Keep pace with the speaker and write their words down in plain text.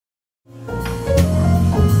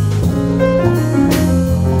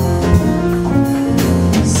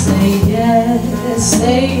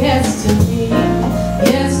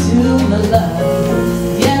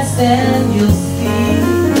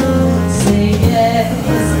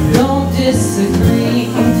disagree.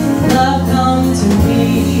 Love, come to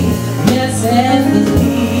me, yes, and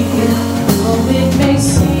believe. Oh, it may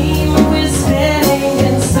seem we're spinning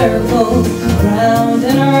in circles, round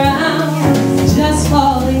and around, just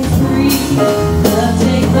falling free. Love,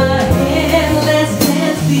 take my hand, let's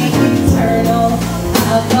dance the eternal.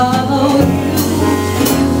 I'll follow you,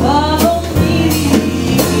 you follow me.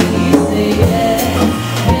 Say yes,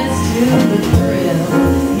 yes to the thrill,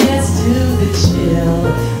 yes to the chill.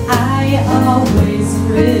 I always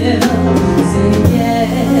will. Say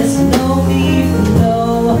yes, no need for no.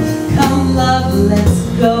 Come love, let's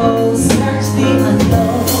go. Search the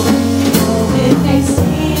unknown. Oh, it may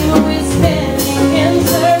seem we're spinning in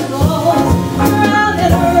circles, around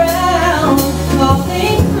and around,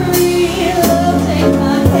 falling free. Love, take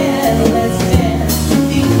my hand, let's dance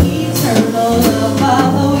the eternal. I'll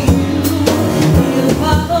follow you, you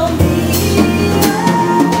follow me.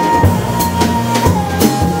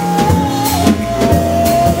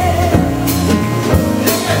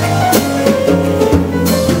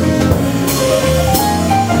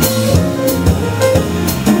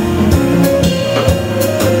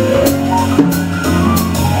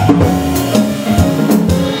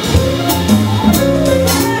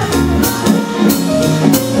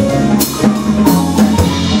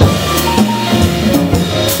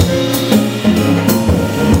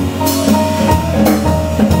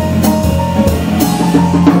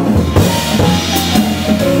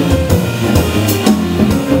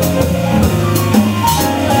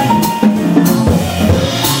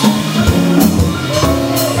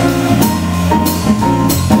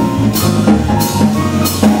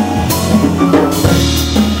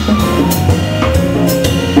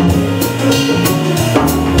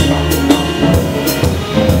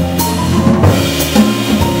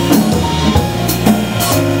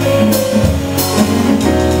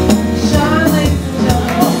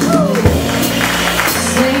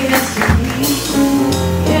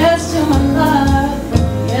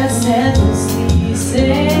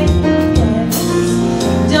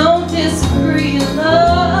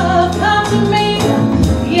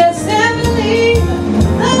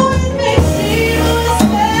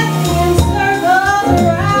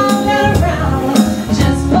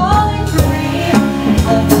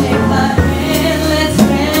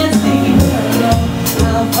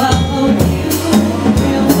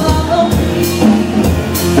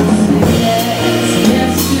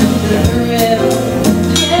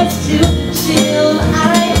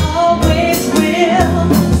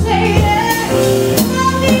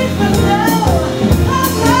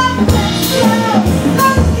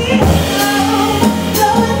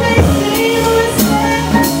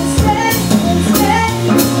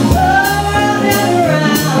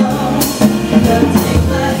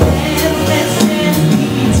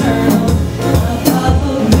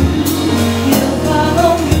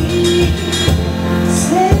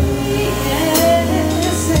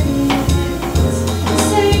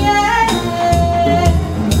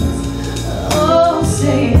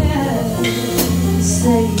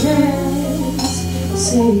 Say yes,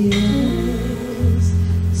 say yes.